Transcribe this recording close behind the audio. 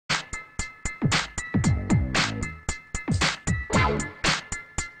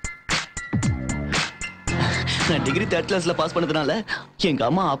நான் degree 3rd கிளாஸ்ல pass பண்ணதுனால எங்க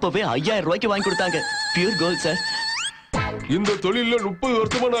அம்மா அப்பவே 5000 ரூபாய்க்கு வாங்கி கொடுத்தாங்க. Pure gold sir. இந்த தொழில 30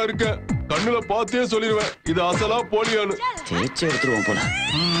 வருஷமா நான் இருக்கேன். கண்ணுல பார்த்தே சொல்லிடுவேன் இது அசலா போலியான்னு. தேய்ச்சி எடுத்துருவோம் போல.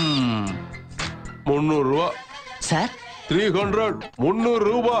 300 ரூபாய் சார். 300 300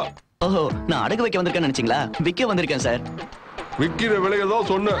 ரூபாய். ஓஹோ, நான் அடகு வைக்க வந்திருக்கேன்னு நினைச்சீங்களா? விற்க வந்திருக்கேன் சார். விக்கிற விலையை தான்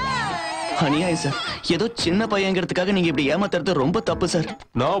சொன்னேன். அநியாயம் சார். ஏதோ சின்ன பையங்கிறதுக்காக நீங்க இப்படி ஏமாத்துறது ரொம்ப தப்பு சார்.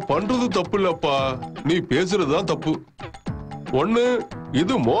 நான் பண்றது தப்பு இல்லப்பா, நீ பேசுறதுதான் தப்பு. 1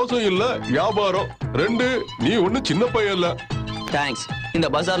 இது மோசம் இல்ல வியாபாரம். 2 நீ ஒண்ணு சின்ன பையன் இல்ல. தேங்க்ஸ். இந்த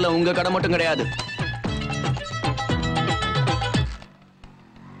பஜார்ல உங்க கடை மட்டும் கிடையாது.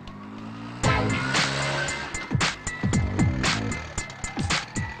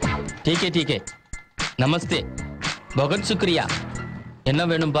 ठीक है नमस्ते बहुत शुक्रिया என்ன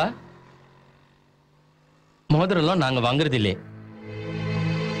வேணும்பா மோதிரம்லாம் நாங்க வாங்குறது இல்ல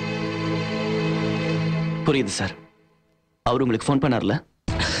புரியுது சார் அவர் உங்களுக்கு ஃபோன் பண்ணார்ல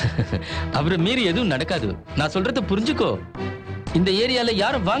அவரை மீறி எதுவும் நடக்காது நான் சொல்றத புரிஞ்சுக்கோ இந்த ஏரியால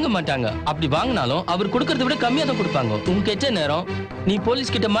யாரும் வாங்க மாட்டாங்க அப்படி வாங்குனாலும் அவர் கொடுக்கறத விட கம்மியா தான் கொடுப்பாங்க உன் கெட்ட நேரம் நீ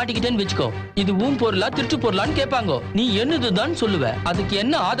போலீஸ் கிட்ட மாட்டிக்கிட்டேன்னு வெச்சுக்கோ இது ஊன் பொருளா திருட்டு பொருளான்னு கேட்பாங்க நீ என்னதுதான் சொல்லுவ அதுக்கு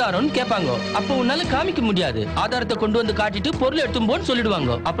என்ன ஆதாரம்னு கேட்பாங்க அப்ப உன்னால காமிக்க முடியாது ஆதாரத்தை கொண்டு வந்து காட்டிட்டு பொருள் எடுத்தும் போன்னு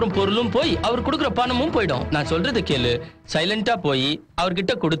சொல்லிடுவாங்க அப்புறம் பொருளும் போய் அவர் கொடுக்குற பணமும் போயிடும் நான் சொல்றத கேளு சைலண்டா போய்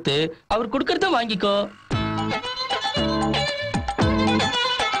அவர்கிட்ட கொடுத்து அவர் கொடுக்கறத வாங்கிக்கோ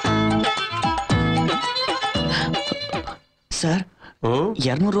சார்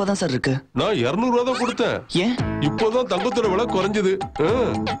 200 ரூபா தான் சார் இருக்கு நான் 200 ரூபா தான் கொடுத்தேன் ஏன் இப்போதான் தங்கத்தோட விலை குறைஞ்சது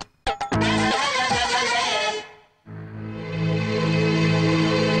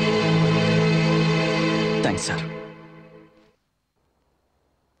thanks sir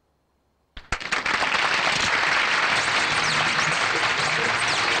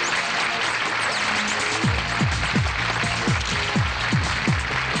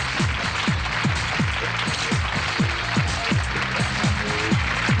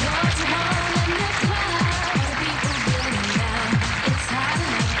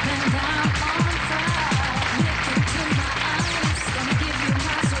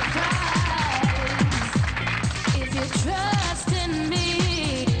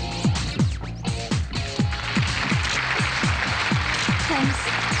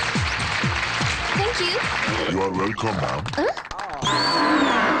Welcome, ma'am.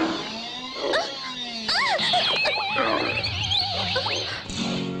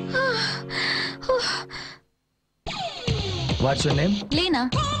 What's your name? Ileana.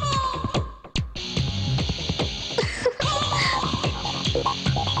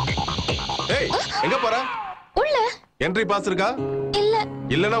 Hey, எங்க போற? உள்ள. என்ட்ரி பாஸ் இருக்கா? இல்ல.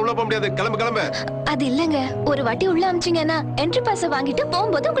 இல்லனா உள்ள போக முடியாது. கிளம்பு. அது இல்லங்க. ஒரு வாட்டி உள்ள அம்ச்சிங்கனா என்ட்ரி பாஸ் வாங்கிட்டு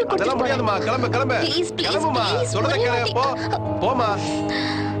போயும்போது உங்களுக்கு கொடுத்து போறேன். அதெல்லாம் முடியாதுமா. கிளம்பு. ப்ளீஸ். கிளம்புமா. சொல்றத கேளு போ. போமா.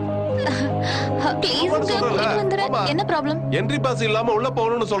 ப்ளீஸ் வந்துரு. என்ன ப்ராப்ளம்? என்ட்ரி பாஸ் இல்லாம உள்ள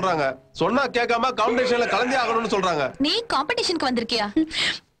போகணும்னு சொல்றாங்க. சொன்னா கேட்காம காம்படிஷன்ல கலந்தே ஆகணும்னு சொல்றாங்க. நீ காம்படிஷனுக்கு வந்திருக்கியா?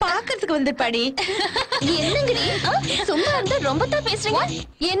 பாக்கிறதுக்கு வந்திருப்பாடி. என்னங்கடி? சும்மா இருந்து ரொம்ப தான் பேசுறீங்க.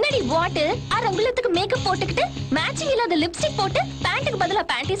 என்னடி வாட்? அரங்குலத்துக்கு மேக்கப் போட்டுக்கிட்டு மேட்சிங் இல்லாத லிப்ஸ்டிக் போட்டு பேண்ட்டுக்கு பதிலா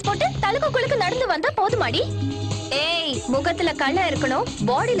பேண்டீஸ் போட்டு தலகுக்குளுக்கு நடந்து வந்தா போதுமாடி? ஏய், முகத்துல கள்ள இருக்கணும்,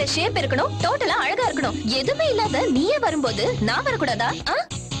 பாடியில ஷேப் இருக்கணும், டோட்டலா அழகா இருக்கணும். எதுவுமே இல்லாத நீயே வரும்போது நான் வரக்கூடாதா?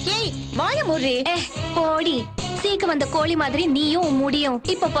 ஏய், வாய மூடுறே. போடி. சீக்கு வந்த கோழி மாதிரி நீயும் முடியும்.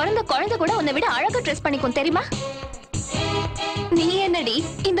 இப்ப பிறந்த குழந்தை கூட உன்னை விட அழகா ட்ரெஸ் பண்ணிக்கும் தெரியுமா? நீ என்னடி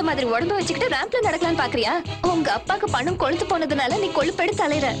இந்த மாதிரி உடம்பு வச்சுக்கிட்டு ரேம்ப்ல நடக்கலாம்னு பாக்குறியா? உங்க அப்பாக்கு பணம் கொழுத்து போனதுனால நீ கொழுப்பெடுத்து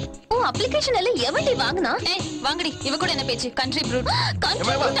அலையற. உன் அப்ளிகேஷன் எல்லாம் எவன்டி வாங்குனா? ஏய் வாங்கடி. இவ கூட என்ன பேச்சு? Country fruit. Country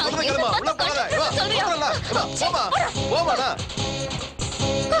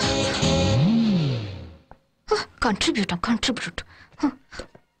contribute.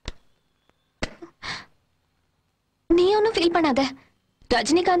 நீ ஒன்னும் ஃபீல் பண்ணாத.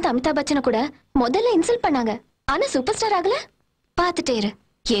 ரஜினிகாந்த் அமிதாப் பச்சனை கூட முதல்ல இன்சல்ட் பண்ணாங்க. ஆனா சூப்பர் ஸ்டார் ஆகல. பாத்துட்டே இரு.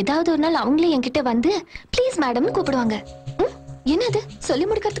 ஏதாவது ஒரு நாள் அவங்களே என்கிட்ட வந்து ப்ளீஸ் மேடம்னு கூப்பிடுவாங்க. என்னது சொல்லி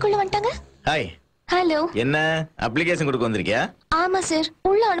முடிக்கிறதுக்குள்ள வந்துட்டாங்க. ஹாய். ஹலோ. என்ன அப்ளிகேஷன் கொடுக்க வந்திருக்கியா? ஆமா சார்.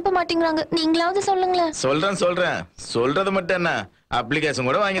 உள்ள அனுப்ப மாட்டேங்கறாங்க. நீங்களாவது சொல்லுங்களேன். சொல்றேன். சொல்றது மட்டும் என்ன? அப்ளிகேஷன்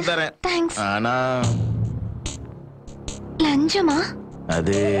கூட வாங்கி தரேன். தேங்க்ஸ். ஆனா லஞ்சமா?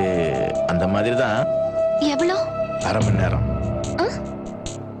 அது அந்த மாதிரி தான். எவ்வளவு? அரை மணி நேரம்.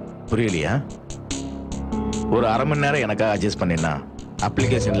 புரியலையா? ஒரு அரை மணி நேரம் எனக்காக அட்ஜஸ்ட் பண்ணினா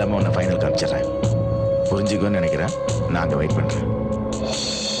அப்ளிகேஷன் இல்லாம உன்னை ஃபைனல் காமிச்சிடுறேன். புரிஞ்சுக்கோன்னு நினைக்கிறேன். நான் அங்கே வெயிட் பண்றேன்.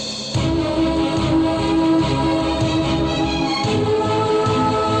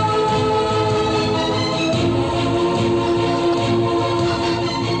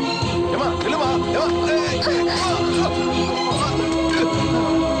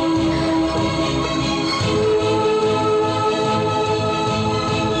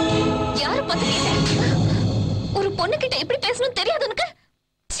 பொண்ணுகிட்ட எப்படி பேசணும் தெரியாது உனக்கு?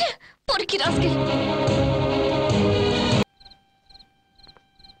 பொறுக்கி ராஸ்கல்.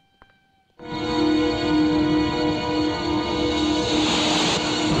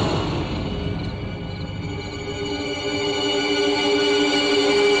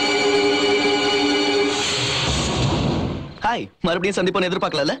 ஹாய், மறுபடியும் சந்திப்போன்னு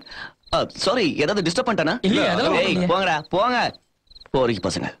எதிர்பார்க்கல. சாரி, ஏதாவது டிஸ்டர்ப் பண்ணிட்டானா? இல்ல, அதெல்லாம் ஏய், போங்கடா போங்க. போறீங்க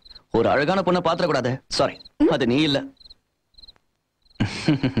பசங்க. ஒரு அழகான பொண்ணை பாத்திர கூடாது. சாரி, அது நீ இல்ல.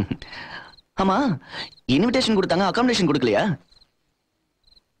 ஆமா, இன்விடேஷன் கொடுத்தாங்க, அகாமடேஷன் கொடுக்கலையா?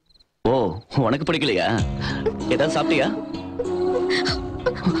 ஓ, உனக்கு பிடிக்கலையா? ஏதாவது சாப்பிட்டியா?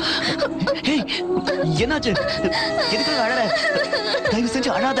 ஏய், என்னாச்சு? எதுக்காக அழற? தயவு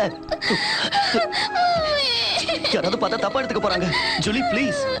செஞ்சு அழாத. யாராவது பார்த்தா தப்பா எடுத்துக்க போறாங்க. Julie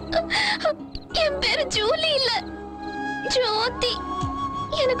please. என் பேரு ஜூலி இல்ல, ஜோதி.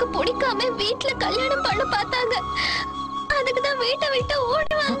 எனக்கு பிடிக்காம வீட்ல கல்யாணம் பண்ண பார்த்தாங்க. அதுக்கு தான் வீட்டை விட்டு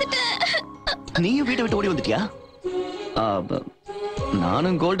ஓடி வந்துட்டேன். நீயும் வீட்டை விட்டு ஓடி வந்துட்டியா?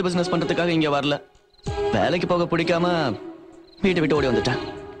 நானும் கோல்டு பிசினஸ் பண்றதுக்காக இங்க வரல. வேலைக்கு போக பிடிக்காம வீட்டை விட்டு ஓடி வந்துட்டேன்.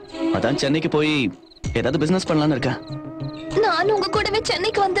 அதான் சென்னைக்கு போய் ஏதாவது பிசினஸ் பண்ணலாம்னு இருக்கேன். நான் உங்க கூடவே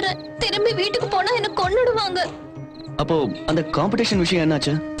சென்னைக்கு வந்துறேன். திரும்பி வீட்டுக்கு போனா என்ன கொன்னுடுவாங்க. அப்போ அந்த காம்படிஷன் விஷயம்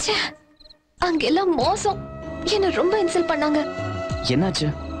என்னாச்சு? அங்கெல்லாம் மோசம். என்ன ரொம்ப இன்சல்ட் பண்ணாங்க. என்னாச்சு?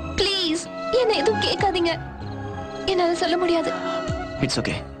 ப்ளீஸ் என்ன எதுவும் கேட்காதீங்க. என்னால சொல்ல முடியாது. It's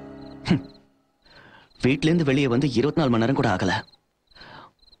okay. வீட்ல இருந்து வெளியே வந்து 24 மணி நேரம் கூட ஆகல.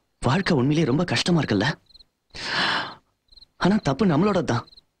 வாழ்க்கை உண்மையிலேயே ரொம்ப கஷ்டமா இருக்குல்ல? ஆனா தப்பு நம்மளோட தான்.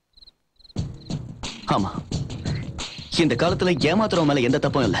 ஆமா, இந்த காலத்துல ஏமாத்துறவங்க மேல எந்த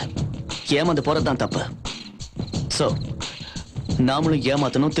தப்பும் இல்ல. ஏமாந்து போறதுதான் தப்பு. சோ நாமளும்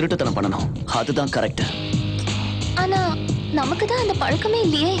ஏமாத்தணும், திருட்டுத்தனம் பண்ணணும். அதுதான் கரெக்ட். ஆனா நமக்கு தான் அந்த பழக்கமே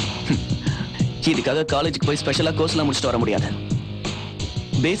இல்லையே. இதுக்காக காலேஜுக்கு போய் ஸ்பெஷலா கோர்ஸ்லாம் முடிச்சுட்டு வர முடியாது.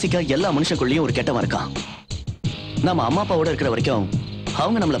 பேசிக்கா எல்லா மனுஷக்குள்ளேயும் ஒரு கெட்டவன் இருக்கான். நம்ம அம்மா அப்பாவோட இருக்கிற வரைக்கும்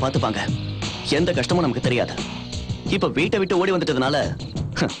அவங்க நம்மளை பார்த்துப்பாங்க. எந்த கஷ்டமும் நமக்கு தெரியாது. இப்ப வீட்டை விட்டு ஓடி வந்துட்டதுனால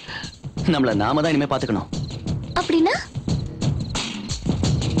நம்மள நாம தான் இனிமே பாத்துக்கணும். அப்படின்னா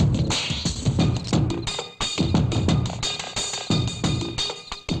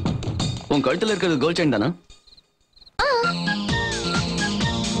உன் கழுத்துல இருக்கிறது கோல்ட் செயின் தானே?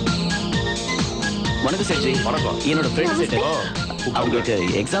 வணக்கம் சேட்ஜி. வணக்கம். என்னோட ஃப்ரெண்ட் சேட்டு. அவங்களுக்கு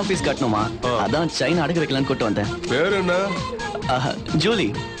எக்ஸாம் ஃபீஸ் கட்டணுமா, அதான் செயின் அடகு வைக்கலாம்னு கூட்டு வந்தேன். பேர் என்ன? ஜூலி.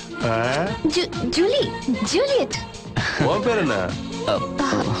 Julie, Juliet. உன் பேர் என்ன?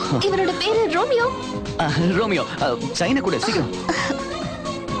 இவரோட பேரு ரோமியோ. ரோமியோ, செயினை கூட சீக்கிரம்.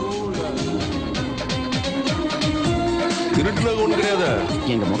 திருட்டுனாக ஒண்ணு கிடையாது.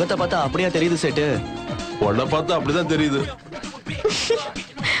 எங்க முகத்தை பார்த்தா அப்படியா தெரியுது சேட்டு? உன்னை பார்த்தா அப்படிதான் தெரியுது.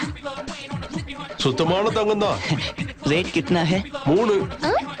 சுத்தமான தங்கம் தான். ரேட் கிட்னா ஹே? 3.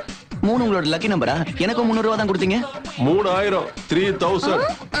 3 உங்களோட லக்கி நம்பரா? எனக்கும் 300 ரூபா தான் கொடுத்தீங்க. 3000. 3000.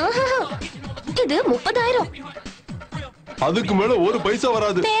 இது 30,000. அதுக்கு மேல ஒரு பைசா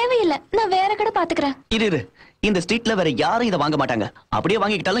வராது. தேவையில்லை, நான் வேற கடை பாத்துக்கிறேன். இரு, இந்த ஸ்ட்ரீட்ல வேற யாரும் இதை வாங்க மாட்டாங்க. அப்படியே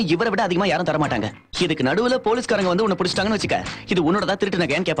வாங்கிக்கிட்டாலும் இவரை விட அதிகமா யாரும் தர மாட்டாங்க. இதுக்கு நடுவுல போலீஸ்காரங்க வந்து உன்னை பிடிச்சிட்டாங்கன்னு வச்சுக்க, இது உன்னோட திருட்டு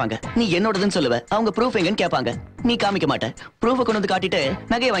நகைன்னு கேட்பாங்க. நீ என்னோடதுன்னு சொல்லுவ. அவங்க ப்ரூஃப் எங்கன்னு கேட்பாங்க. நீ காமிக்க மாட்ட. ப்ரூஃபை கொண்டு வந்து காட்டிட்டு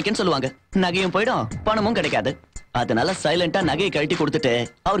நகையை வாங்கிக்கன்னு சொல்லுவாங்க. நகையும் போயிடும், பணமும் கிடைக்காது. அதனால சைலண்டா நகையை கழட்டி கொடுத்துட்டு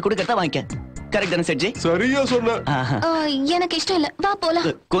அவர் கொடுக்கறத வாங்கிக்க. கரெக்ட் தானே செட்ஜி? சரியா சொன்ன. எனக்கு இஷ்டம் இல்ல, வா போலாம்.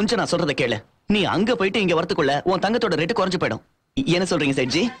 கொஞ்சம் நான் சொல்றதை கேளு. நீ அங்க போயிட்டு இங்க வரதுக்குள்ள உன் தங்கத்தோட ரேட்டு குறைஞ்சு போயிடும். என்ன சொல்றீங்க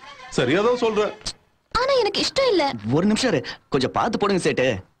செட்ஜி? சரியாதான் சொல்றேன். ஆனா எனக்கு இஷ்டம் இல்ல. ஒரு நிமிஷம் இரு, கொஞ்சம் பார்த்து போடுங்க சேட்டு.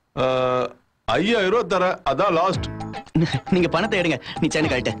 5000 ரூபாய் தர, அதான் லாஸ்ட். நீங்க பணத்தை எடுங்க. நீ சைனை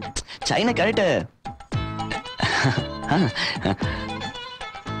கழட்டு. சைனை கழட்டு.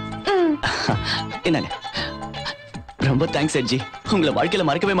 என்னங்க, ரொம்ப தேங்க்ஸ் செட்ஜி. உங்களை வாழ்க்கையில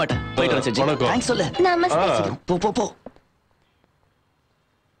மறக்கவே மாட்டேன். போயிட்டு வரேன் செட்ஜி. தேங்க்ஸ் சொல்லு. நமஸ்தே. போ போ போ.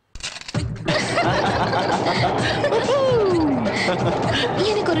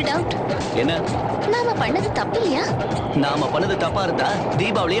 எனக்கு ஒரு டவுட். என்ன? நாம பண்ணது தப்பு இல்லையா? நாம பண்ணது தப்பா இருந்தா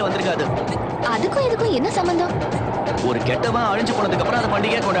தீபாவளியே வந்திருக்காது. அதுக்கும் இதுக்கும் என்ன சம்பந்தம்? ஒரு கெட்டவன் அழிஞ்சு போனதுக்கு அப்புறம் அந்த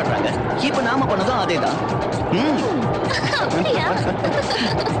பண்டிகையை கொண்டாடுறாங்க. இப்ப நாம பண்ணதும் அதேதான். அப்படியா?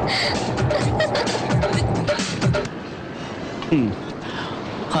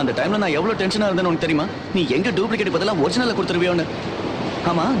 அந்த டைம்ல நான் எவ்வளவு டென்ஷனா இருந்தேன்னு உனக்கு தெரியுமா? நீ எங்க டூப்ளிகேட் பதிலா ஒரிஜினல்ல கொடுத்துருவியோன்னு.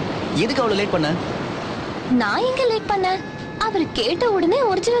 ஆமா, எதுக்கு அவ்வளவு லேட் பண்ண? நான் எங்க லேட் பண்ணேன்? அவர் கேட்ட உடனே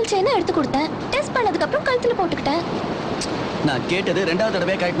ஒரிஜினல் செயினை எடுத்து கொடுத்தேன். டெஸ்ட் பண்ணதுக்கு அப்புறம் கழுத்துல போட்டுக்கிட்டேன். நான் கேட்டது 2வது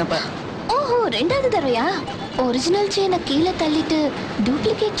தடவையா கழட்டினப்ப. ஓஹோ, 2வது தடவையா? ஒரிஜினல் செயினை கீழே தள்ளிட்டு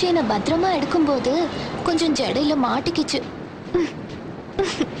டூப்ளிகேட் செயினை பத்திரமா எடுக்கும்போது கொஞ்சம் ஜடையில மாட்டிக்கிச்சு.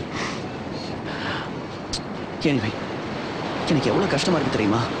 Anyway, எனக்கு எவ்வளவு கஷ்டமா இருக்கு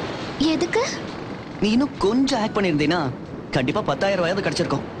தெரியுமா? எதுக்கு? நீ இன்னும் கொஞ்சம் ஆக்ட் பண்ணியிருந்தீனா கண்டிப்பா 10,000 ரூபாயாவது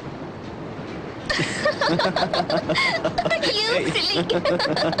கிடைச்சிருக்கும்.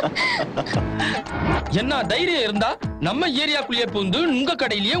 என்ன தைரியம் இருந்தா நம்ம ஏரியாக்குள்ளேயே பூந்து உங்க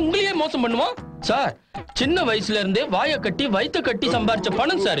கடையிலேயே உங்களையே மோசம் பண்ணுவோம் சார். சின்ன வயசுல இருந்தே வாயை கட்டி வயிற்ற கட்டி சம்பாரிச்ச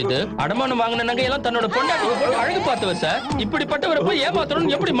பணம் சார் இது. அடமானம் வாங்கின நகையெல்லாம் தன்னோட பொண்டாட்டியை போட்டு அழகு பார்த்தவர் சார். இப்படிப்பட்டவரை போய்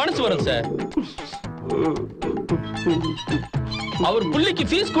ஏமாத்தணும்னு எப்படி மனசு வரும் சார்? அவர் புள்ளிக்கு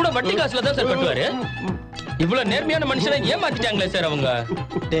ஃபீஸ் கூட வட்டி காசுல தான் சார் கட்டுவாரு. இவ்வளவு நேர்மையான மனுஷனை ஏமாத்திட்டாங்களே சார் அவங்க.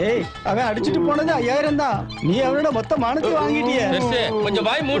 டேய், அவன் அடிச்சிட்டு போனது 5000 தான். நீ அவனோட மொத்த மானத்தை வாங்கிட்டியே. கொஞ்சம்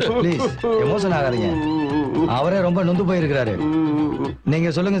வாய் மூடு. ப்ளீஸ் எமோஷன் ஆகாதீங்க. அவரே ரொம்ப நொந்து போயிருக்கிறாரு. நீங்க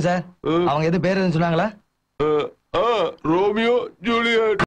சொல்லுங்க சார், அவங்க எது பேர் எதுன்னு சொன்னாங்களா? Romeo Juliet.